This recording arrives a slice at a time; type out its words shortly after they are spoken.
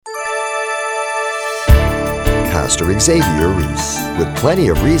Pastor Xavier Reese with plenty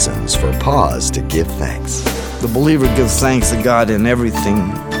of reasons for pause to give thanks. The believer gives thanks to God in everything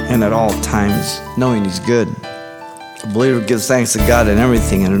and at all times, knowing He's good. The believer gives thanks to God in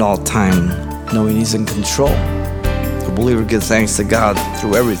everything and at all time, knowing He's in control. The believer gives thanks to God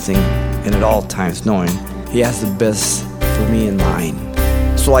through everything and at all times, knowing He has the best for me in mind.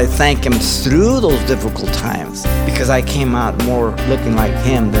 So I thank Him through those difficult times because I came out more looking like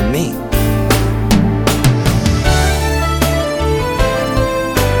Him than me.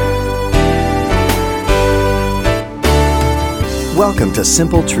 Welcome to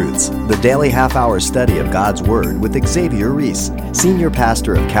Simple Truths, the daily half-hour study of God's Word with Xavier Reese, Senior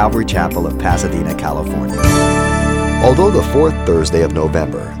Pastor of Calvary Chapel of Pasadena, California. Although the fourth Thursday of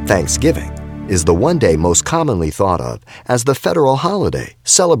November, Thanksgiving, is the one day most commonly thought of as the federal holiday,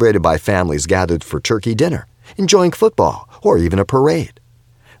 celebrated by families gathered for turkey dinner, enjoying football, or even a parade.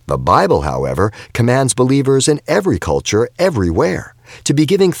 The Bible, however, commands believers in every culture, everywhere, to be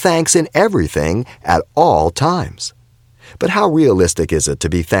giving thanks in everything at all times. But how realistic is it to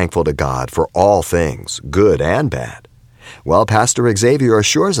be thankful to God for all things, good and bad? Well, Pastor Xavier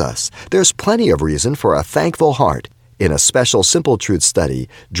assures us there's plenty of reason for a thankful heart in a special Simple Truth study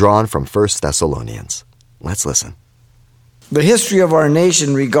drawn from 1 Thessalonians. Let's listen. The history of our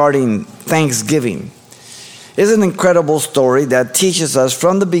nation regarding Thanksgiving is an incredible story that teaches us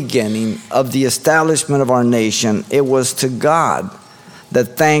from the beginning of the establishment of our nation, it was to God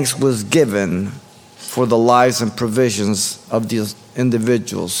that thanks was given for the lives and provisions of these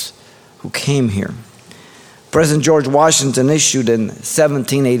individuals who came here. President George Washington issued in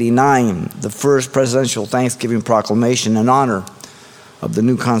 1789 the first presidential Thanksgiving proclamation in honor of the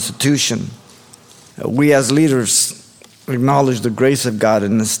new Constitution. We as leaders acknowledge the grace of God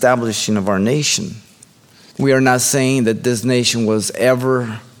in the establishing of our nation. We are not saying that this nation was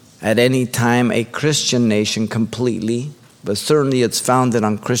ever at any time a Christian nation completely, but certainly it's founded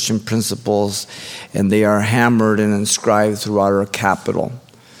on Christian principles, and they are hammered and inscribed throughout our capital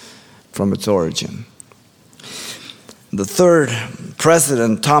from its origin. The third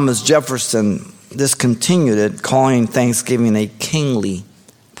president, Thomas Jefferson, discontinued it, calling Thanksgiving a kingly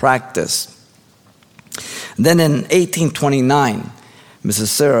practice. Then in 1829, Mrs.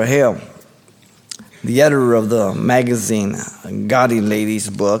 Sarah Hale, the editor of the magazine Gaudy Ladies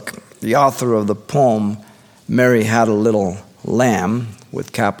book, the author of the poem Mary Had a Little Lamb,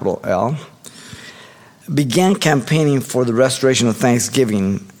 with capital L, began campaigning for the restoration of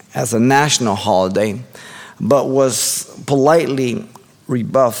Thanksgiving as a national holiday, but was politely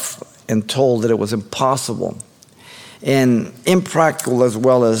rebuffed and told that it was impossible and impractical, as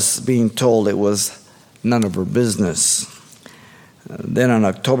well as being told it was none of her business. Then on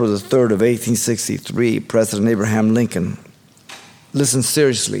October the 3rd of 1863, President Abraham Lincoln listened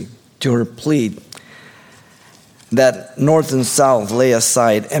seriously to her plea that North and South lay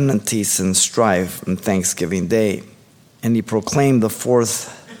aside enmities and strife on Thanksgiving Day, and he proclaimed the fourth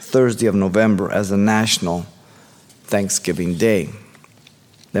Thursday of November as a national Thanksgiving Day.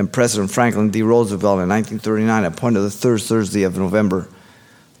 Then President Franklin D. Roosevelt in 1939 appointed the third Thursday of November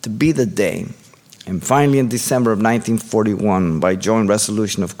to be the day. And finally in December of 1941, by joint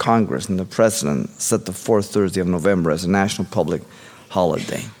resolution of Congress and the President, set the fourth Thursday of November as a national public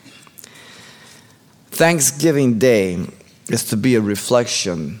holiday. Thanksgiving Day is to be a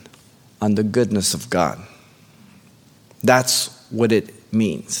reflection on the goodness of God. That's what it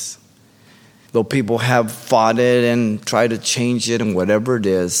means. Though people have fought it and tried to change it and whatever it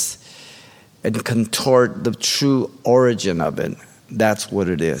is, and contort the true origin of it, that's what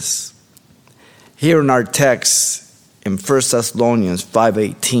it is. Here in our text, in 1 Thessalonians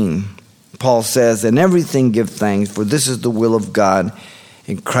 5:18, Paul says, "In everything give thanks, for this is the will of God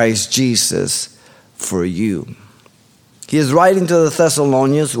in Christ Jesus for you." He is writing to the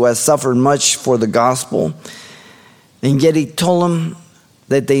Thessalonians who has suffered much for the gospel, and yet he told them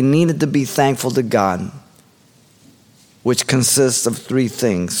that they needed to be thankful to God, which consists of three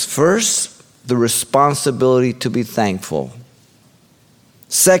things. First, the responsibility to be thankful.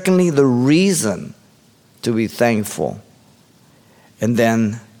 Secondly, the reason to be thankful. And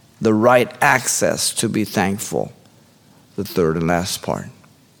then the right access to be thankful, the third and last part.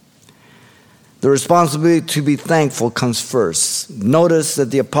 The responsibility to be thankful comes first. Notice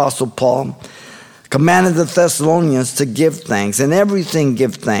that the Apostle Paul commanded the Thessalonians to give thanks. In everything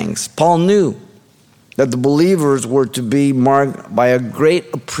give thanks. Paul knew that the believers were to be marked by a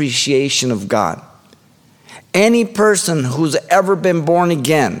great appreciation of God. Any person who's ever been born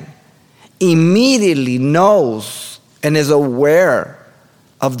again immediately knows and is aware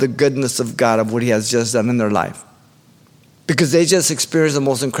of the goodness of God, of what He has just done in their life. Because they just experienced the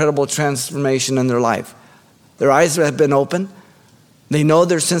most incredible transformation in their life. Their eyes have been opened. They know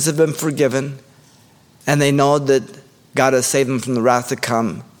their sins have been forgiven. And they know that God has saved them from the wrath to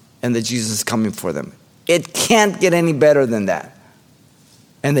come and that Jesus is coming for them. It can't get any better than that.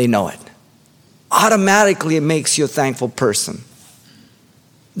 And they know it. Automatically, it makes you a thankful person.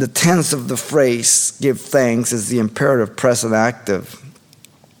 The tense of the phrase, give thanks, is the imperative present active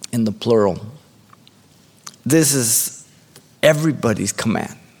in the plural. This is everybody's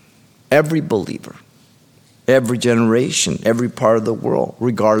command. Every believer, every generation, every part of the world,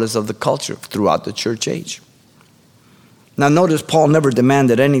 regardless of the culture, throughout the church age. Now notice Paul never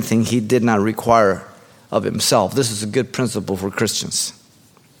demanded anything he did not require of himself. This is a good principle for Christians.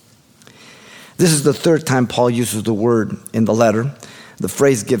 This is the third time Paul uses the word in the letter. The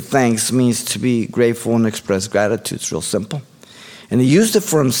phrase give thanks means to be grateful and express gratitude. It's real simple. And he used it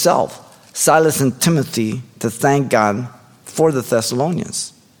for himself, Silas and Timothy, to thank God for the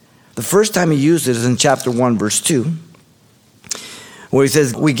Thessalonians. The first time he used it is in chapter 1, verse 2, where he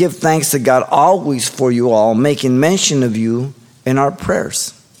says, we give thanks to God always for you all, making mention of you in our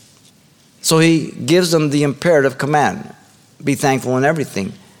prayers. So he gives them the imperative command, be thankful in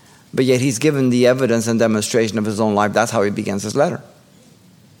everything. But yet he's given the evidence and demonstration of his own life. That's how he begins his letter,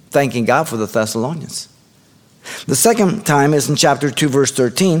 thanking God for the Thessalonians. The second time is in chapter 2, verse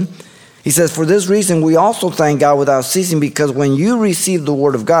 13. He says, for this reason we also thank God without ceasing, because when you received the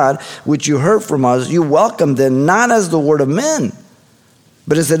word of God, which you heard from us, you welcomed it not as the word of men,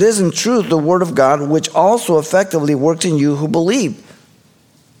 but as it is in truth the word of God, which also effectively works in you who believe.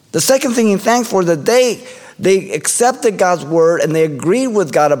 The second thing he thanked for, that they accepted God's word and they agreed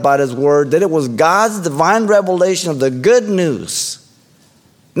with God about his word, that it was God's divine revelation of the good news.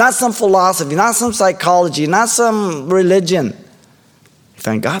 Not some philosophy, not some psychology, not some religion.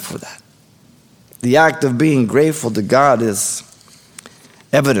 Thank God for that. The act of being grateful to God is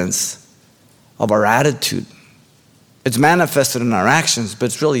evidence of our attitude. It's manifested in our actions,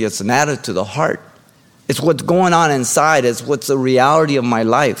 but it's an attitude to the heart. It's what's going on inside. It's what's the reality of my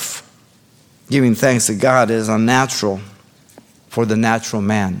life. Giving thanks to God is unnatural for the natural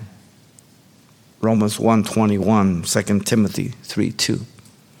man. Romans 1:21, 2 Timothy 3:2.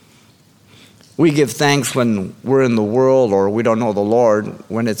 We give thanks when we're in the world or we don't know the Lord,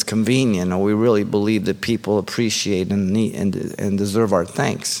 when it's convenient, or we really believe that people appreciate and need and deserve our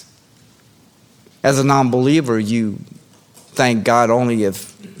thanks. As a non-believer, you thank God only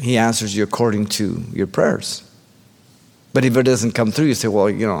if he answers you according to your prayers. But if it doesn't come through, you say, well,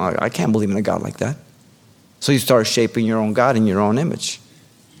 I can't believe in a God like that. So you start shaping your own God in your own image.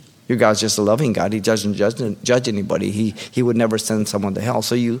 Your God's just a loving God. He doesn't judge anybody. He would never send someone to hell.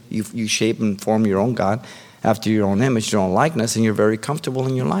 So you shape and form your own God after your own image, your own likeness, and you're very comfortable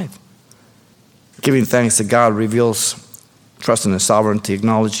in your life. Giving thanks to God reveals trust in his sovereignty,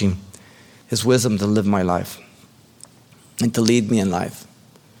 acknowledging his wisdom to live my life and to lead me in life.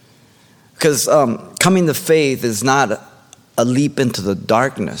 Because coming to faith is not a leap into the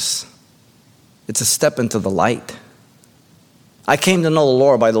darkness. It's a step into the light. I came to know the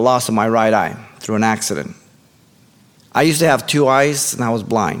Lord by the loss of my right eye through an accident. I used to have two eyes and I was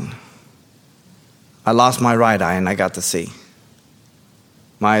blind. I lost my right eye and I got to see.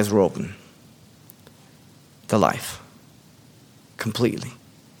 My eyes were open to life completely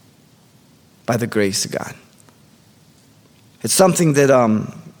by the grace of God. It's something that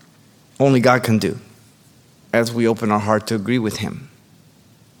only God can do as we open our heart to agree with him.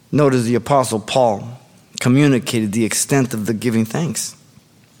 Notice the Apostle Paul communicated the extent of the giving thanks.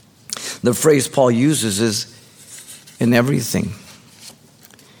 The phrase Paul uses is in everything.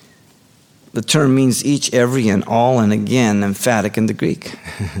 The term means each, every, and all, and again, emphatic in the Greek.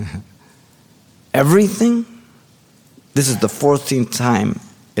 Everything? This is the 14th time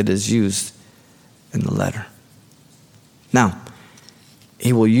it is used in the letter. Now,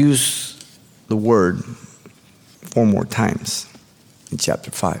 he will use the word 4 more times in chapter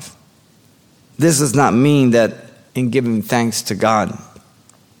 5. This does not mean that in giving thanks to God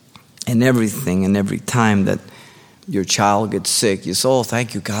in everything and every time that your child gets sick, you say, oh,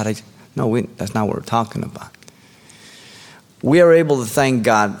 thank you, God. That's not what we're talking about. We are able to thank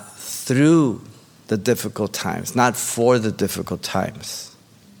God through the difficult times, not for the difficult times.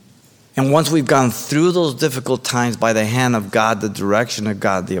 And once we've gone through those difficult times by the hand of God, the direction of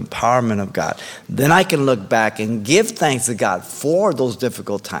God, the empowerment of God, then I can look back and give thanks to God for those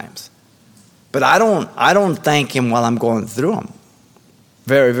difficult times. But I don't thank him while I'm going through them.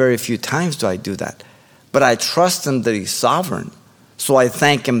 Very, very few times do I do that. But I trust him that he's sovereign. So I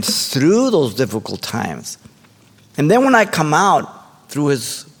thank him through those difficult times. And then when I come out through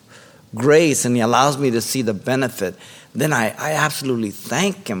his grace and he allows me to see the benefit, then I absolutely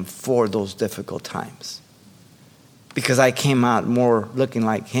thank him for those difficult times. because I came out more looking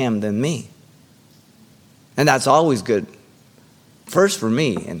like him than me. And that's always good. First for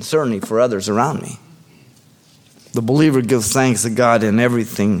me, and certainly for others around me. The believer gives thanks to God in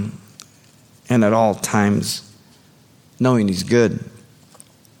everything and at all times, knowing he's good.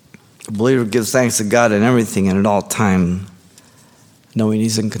 The believer gives thanks to God in everything and at all times, knowing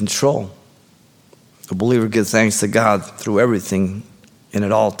he's in control. The believer gives thanks to God through everything and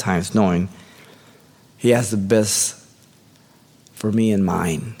at all times, knowing he has the best for me in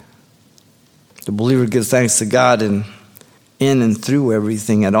mind. The believer gives thanks to God in and through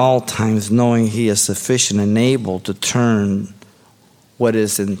everything at all times, knowing he is sufficient and able to turn what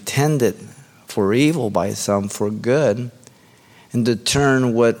is intended for evil by some for good, and to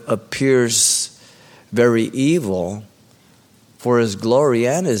turn what appears very evil for his glory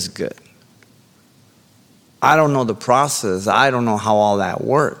and his good. I don't know the process. I don't know how all that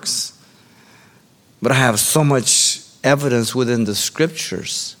works. But I have so much evidence within the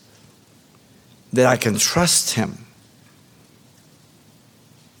scriptures that I can trust him.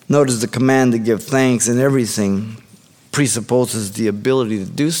 Notice the command to give thanks in everything presupposes the ability to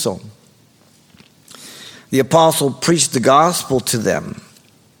do so. The apostle preached the gospel to them.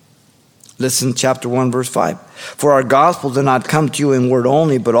 Listen, chapter 1, verse 5. For our gospel did not come to you in word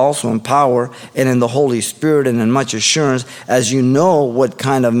only, but also in power and in the Holy Spirit and in much assurance, as you know what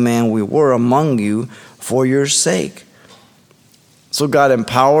kind of man we were among you for your sake. So God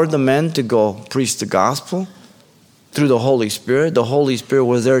empowered the men to go preach the gospel through the Holy Spirit. The Holy Spirit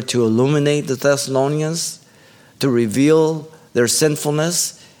was there to illuminate the Thessalonians, to reveal their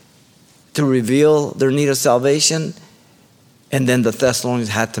sinfulness, to reveal their need of salvation. And then the Thessalonians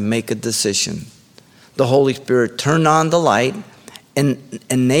had to make a decision. The Holy Spirit turned on the light and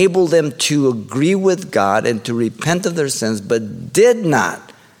enabled them to agree with God and to repent of their sins, but did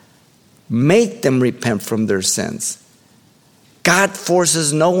not make them repent from their sins. God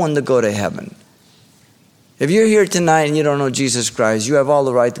forces no one to go to heaven. If you're here tonight and you don't know Jesus Christ, you have all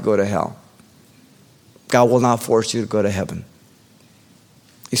the right to go to hell. God will not force you to go to heaven.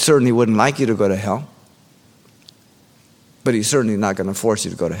 He certainly wouldn't like you to go to hell, but he's certainly not going to force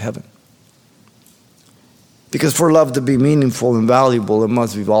you to go to heaven. Because for love to be meaningful and valuable, it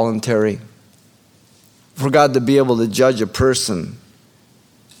must be voluntary. For God to be able to judge a person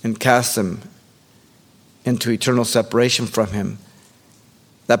and cast them into eternal separation from him,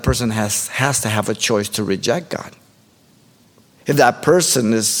 that person has to have a choice to reject God. If that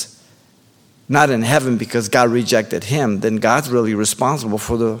person is not in heaven because God rejected him, then God's really responsible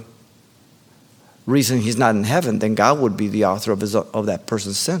for the reason he's not in heaven. Then God would be the author of that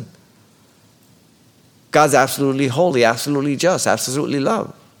person's sin. God's absolutely holy, absolutely just, absolutely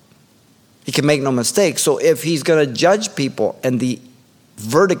love. He can make no mistake. So if he's going to judge people and the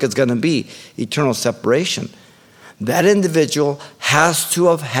verdict is going to be eternal separation, that individual has to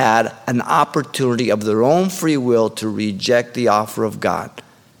have had an opportunity of their own free will to reject the offer of God.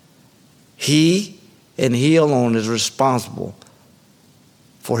 He and he alone is responsible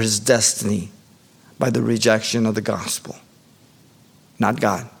for his destiny by the rejection of the gospel, not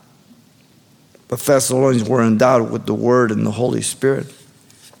God. The Thessalonians were endowed with the Word and the Holy Spirit.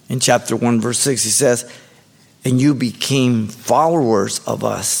 In chapter 1, verse 6, he says, and you became followers of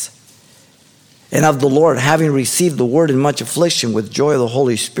us and of the Lord, having received the word in much affliction with joy of the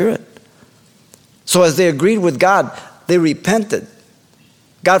Holy Spirit. So as they agreed with God, they repented.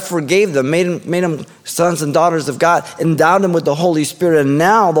 God forgave them, made them sons and daughters of God, endowed them with the Holy Spirit, and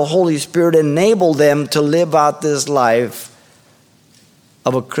now the Holy Spirit enabled them to live out this life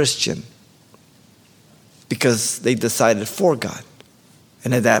of a Christian because they decided for God.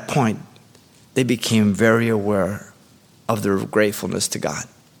 And at that point, they became very aware of their gratefulness to God.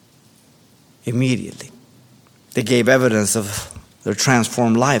 Immediately. They gave evidence of their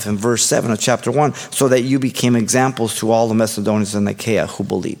transformed life in verse 7 of chapter 1, so that you became examples to all the Macedonians and Achaia who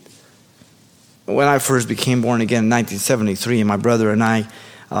believed. When I first became born again in 1973, my brother and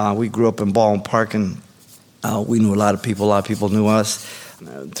I, we grew up in Baldwin Park, and we knew a lot of people knew us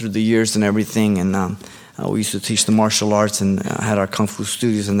through the years and everything, and we used to teach the martial arts and had our kung fu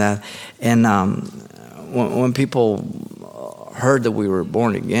studios and that. And when people heard that we were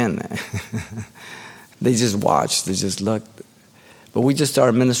born again, they just watched, they just looked. But we just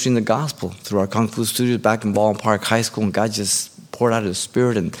started ministering the gospel through our kung fu studios back in Baldwin Park High School, and God just poured out His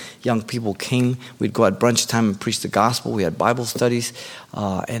Spirit, and young people came. We'd go at brunch time and preach the gospel. We had Bible studies,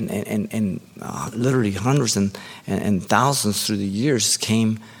 and literally hundreds and thousands through the years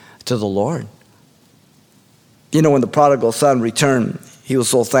came to the Lord. You know, when the prodigal son returned, he was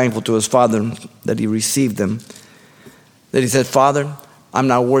so thankful to his father that he received him, that he said, "Father, I'm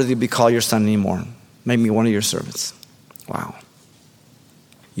not worthy to be called your son anymore. Make me one of your servants." Wow.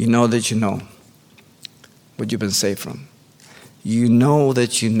 You know that you know what you've been saved from. You know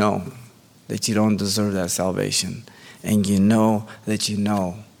that you don't deserve that salvation. And you know that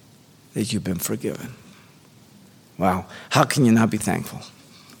you've been forgiven. Wow. How can you not be thankful?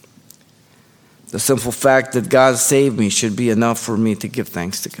 The simple fact that God saved me should be enough for me to give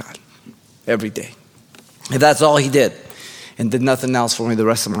thanks to God every day. If that's all he did and did nothing else for me the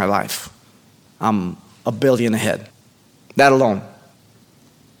rest of my life, I'm $1 billion ahead. That alone.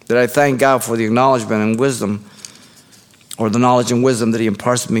 That I thank God for the acknowledgement and wisdom, or the knowledge and wisdom that he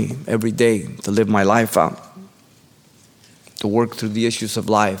imparts me every day to live my life out, to work through the issues of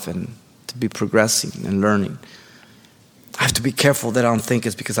life and to be progressing and learning. I have to be careful that I don't think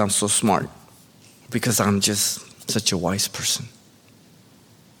it's because I'm so smart, because I'm just such a wise person.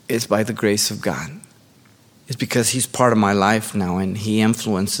 It's by the grace of God. It's because he's part of my life now, and he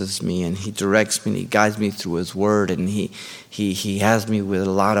influences me, and he directs me, and he guides me through his word, and he has me with a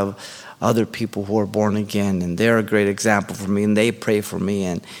lot of other people who are born again, and they're a great example for me, and they pray for me,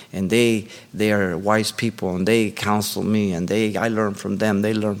 and they are wise people, and they counsel me, and I learn from them,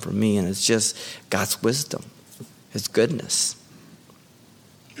 they learn from me, and it's just God's wisdom, his goodness.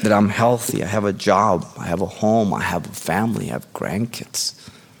 That I'm healthy, I have a job, I have a home, I have a family, I have grandkids.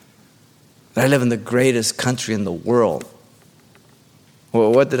 That I live in the greatest country in the world.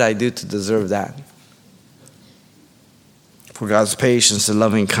 Well, what did I do to deserve that? For God's patience and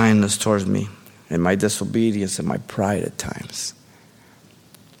loving kindness towards me, and my disobedience and my pride at times.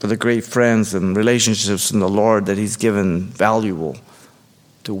 For the great friends and relationships in the Lord that he's given valuable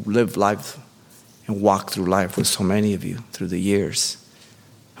to live life and walk through life with so many of you through the years.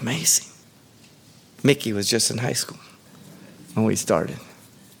 Amazing. Mickey was just in high school when we started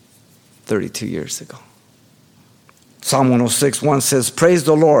 32 years ago. Psalm 106:1 says, "Praise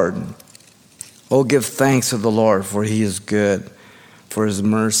the Lord. Oh, give thanks to the Lord, for he is good, for his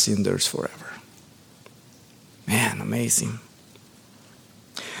mercy endures forever." Man, amazing.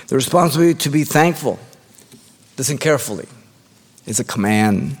 The responsibility to be thankful, listen carefully, is a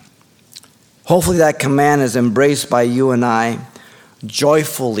command. Hopefully that command is embraced by you and I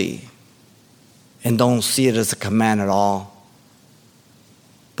joyfully, and don't see it as a command at all,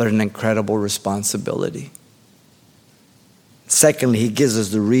 but an incredible responsibility. Secondly, he gives us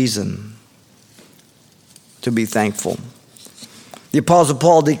the reason to be thankful. The Apostle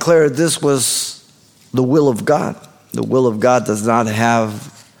Paul declared this was the will of God. The will of God does not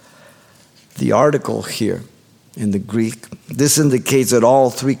have the article here in the Greek. This indicates that all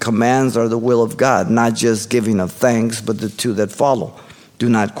three commands are the will of God, not just giving of thanks, but the two that follow. Do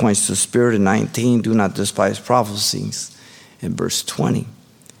not quench the spirit in 19. Do not despise prophecies in verse 20.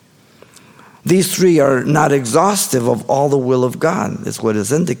 These three are not exhaustive of all the will of God. That's what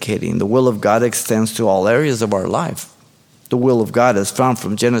it's indicating. The will of God extends to all areas of our life. The will of God is found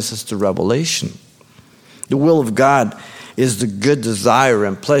from Genesis to Revelation. The will of God is the good desire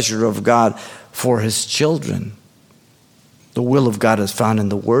and pleasure of God for his children. The will of God is found in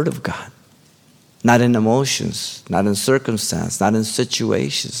the Word of God, not in emotions, not in circumstance, not in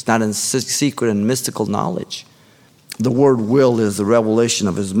situations, not in secret and mystical knowledge. The word will is the revelation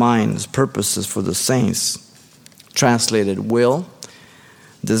of his mind, his purposes for the saints. Translated will,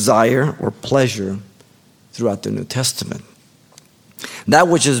 desire, or pleasure throughout the New Testament. That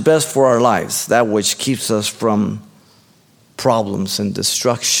which is best for our lives, that which keeps us from problems and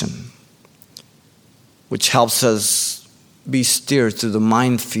destruction, which helps us be steered through the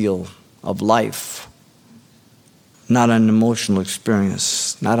minefield of life, not an emotional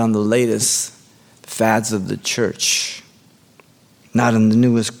experience, not on the latest fads of the church, not in the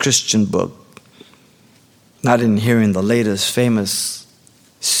newest Christian book, not in hearing the latest famous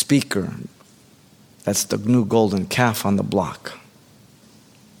speaker. That's the new golden calf on the block.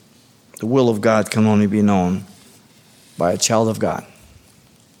 The will of God can only be known by a child of God.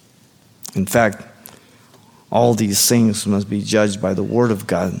 In fact, all these things must be judged by the Word of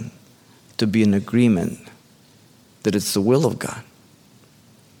God to be in agreement that it's the will of God.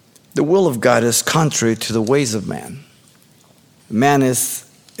 The will of God is contrary to the ways of man. Man is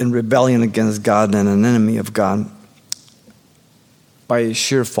in rebellion against God and an enemy of God by his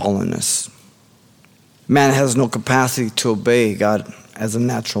sheer fallenness. Man has no capacity to obey God as a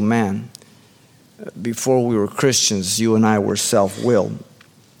natural man. Before we were Christians, you and I were self-willed,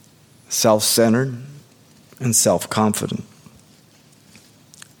 self-centered, and self-confident.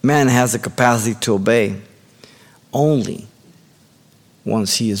 Man has the capacity to obey only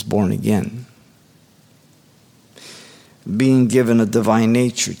once he is born again, being given a divine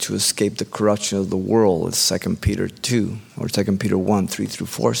nature to escape the corruption of the world, as 2 Peter 2 or 2 Peter 1,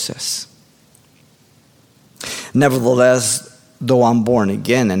 3-4 says. Nevertheless, though I'm born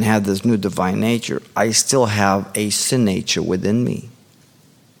again and have this new divine nature, I still have a sin nature within me.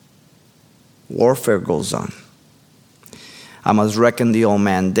 Warfare goes on. I must reckon the old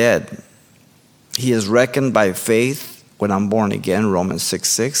man dead. He is reckoned by faith when I'm born again, Romans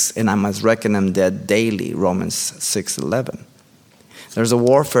 6:6, and I must reckon him dead daily, Romans 6:11. There's a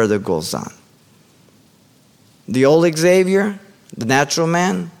warfare that goes on. The old Xavier, the natural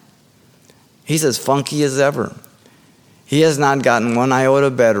man, he's as funky as ever. He has not gotten one iota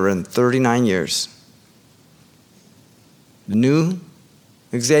better in 39 years. The new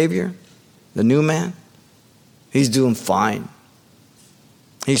Xavier, the new man, he's doing fine.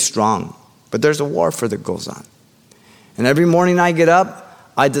 He's strong. But there's a warfare that goes on. And every morning I get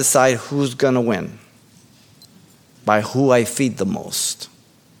up, I decide who's going to win. By who I feed the most.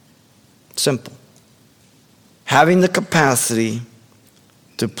 Simple. Having the capacity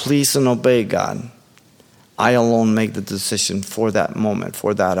to please and obey God, I alone make the decision for that moment,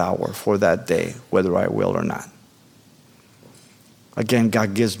 for that hour, for that day, whether I will or not. Again,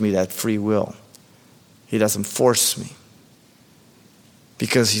 God gives me that free will. He doesn't force me.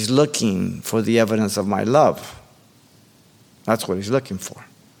 Because he's looking for the evidence of my love. That's what he's looking for.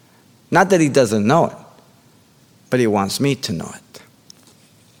 Not that he doesn't know it, but he wants me to know it.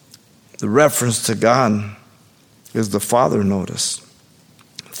 The reference to God is the Father, notice.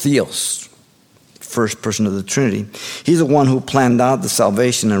 Theos, first person of the Trinity. He's the one who planned out the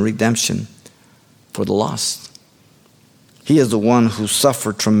salvation and redemption for the lost. He is the one who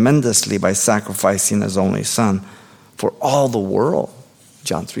suffered tremendously by sacrificing his only Son for all the world.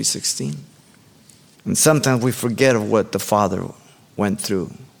 John 3:16. And sometimes we forget of what the Father went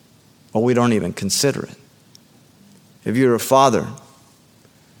through, or we don't even consider it. If you're a father,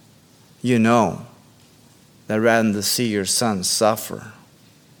 you know that rather than see your son suffer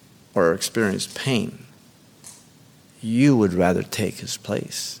or experience pain, you would rather take his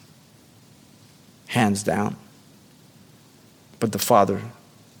place. Hands down. But the Father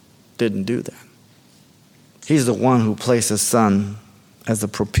didn't do that. He's the one who placed his Son as a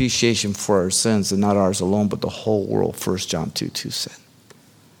propitiation for our sins, and not ours alone, but the whole world, 1 John 2:2 said.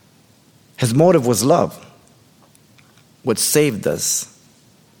 His motive was love. What saved us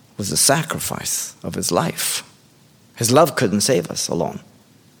was the sacrifice of his life. His love couldn't save us alone.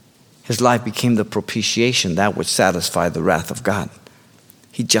 His life became the propitiation, that which satisfied the wrath of God.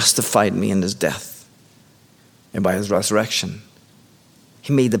 He justified me in his death, and by his resurrection,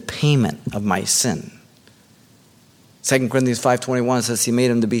 he made the payment of my sin. 2 Corinthians 5:21 says he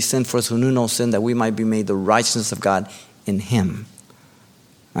made him to be sin for us who knew no sin, that we might be made the righteousness of God in him.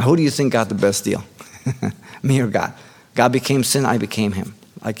 Now, who do you think got the best deal? Me or God? God became sin, I became him,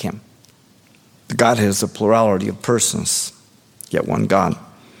 like him. The Godhead is a plurality of persons, yet one God.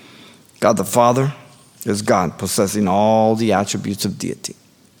 God the Father is God, possessing all the attributes of deity.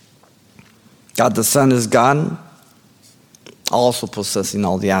 God the Son is God, also possessing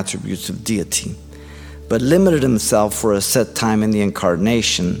all the attributes of deity, but limited himself for a set time in the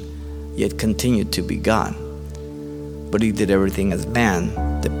incarnation, yet continued to be God. But he did everything as man,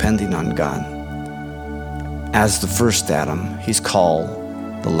 depending on God. As the first Adam, he's called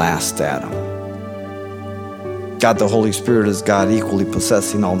the last Adam. God the Holy Spirit is God, equally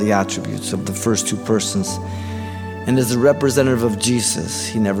possessing all the attributes of the first two persons, and is the representative of Jesus.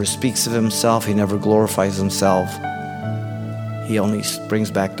 He never speaks of himself, he never glorifies himself. He only brings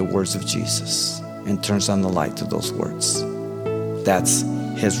back the words of Jesus and turns on the light to those words. That's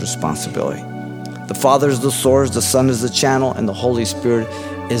his responsibility. The Father is the source, the Son is the channel, and the Holy Spirit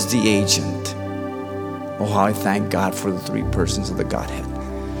is the agent. Oh, how I thank God for the three persons of the Godhead,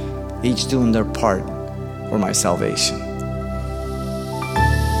 each doing their part for my salvation.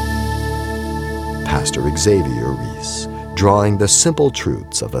 Pastor Xavier Reese, drawing the simple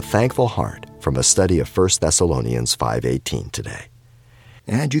truths of a thankful heart from a study of 1 Thessalonians 5:18 today.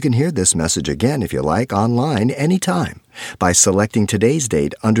 And you can hear this message again if you like online anytime by selecting today's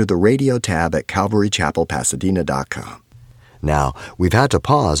date under the radio tab at calvarychapelpasadena.com. Now, we've had to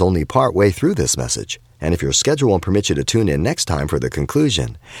pause only part way through this message, and if your schedule won't permit you to tune in next time for the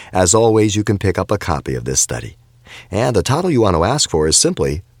conclusion, as always, you can pick up a copy of this study. And the title you want to ask for is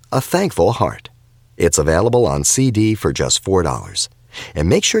simply A Thankful Heart. It's available on CD for just $4. And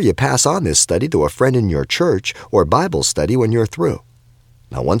make sure you pass on this study to a friend in your church or Bible study when you're through.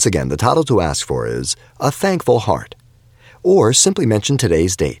 Now, once again, the title to ask for is A Thankful Heart, or simply mention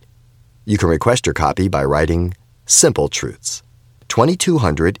today's date. You can request your copy by writing Simple Truths,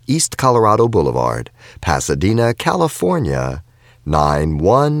 2200 East Colorado Boulevard, Pasadena, California,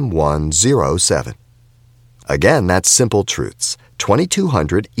 91107. Again, that's Simple Truths,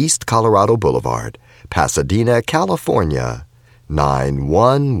 2200 East Colorado Boulevard, Pasadena, California,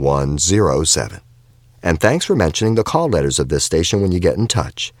 91107. And thanks for mentioning the call letters of this station when you get in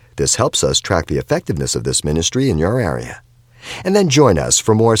touch. This helps us track the effectiveness of this ministry in your area. And then join us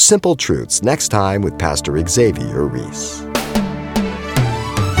for more Simple Truths next time with Pastor Xavier Reese.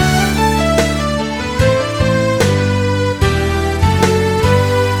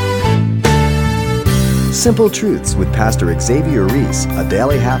 Simple Truths with Pastor Xavier Reese, a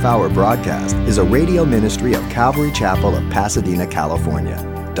daily half-hour broadcast, is a radio ministry of Calvary Chapel of Pasadena, California.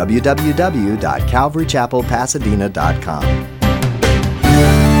 www.calvarychapelpasadena.com.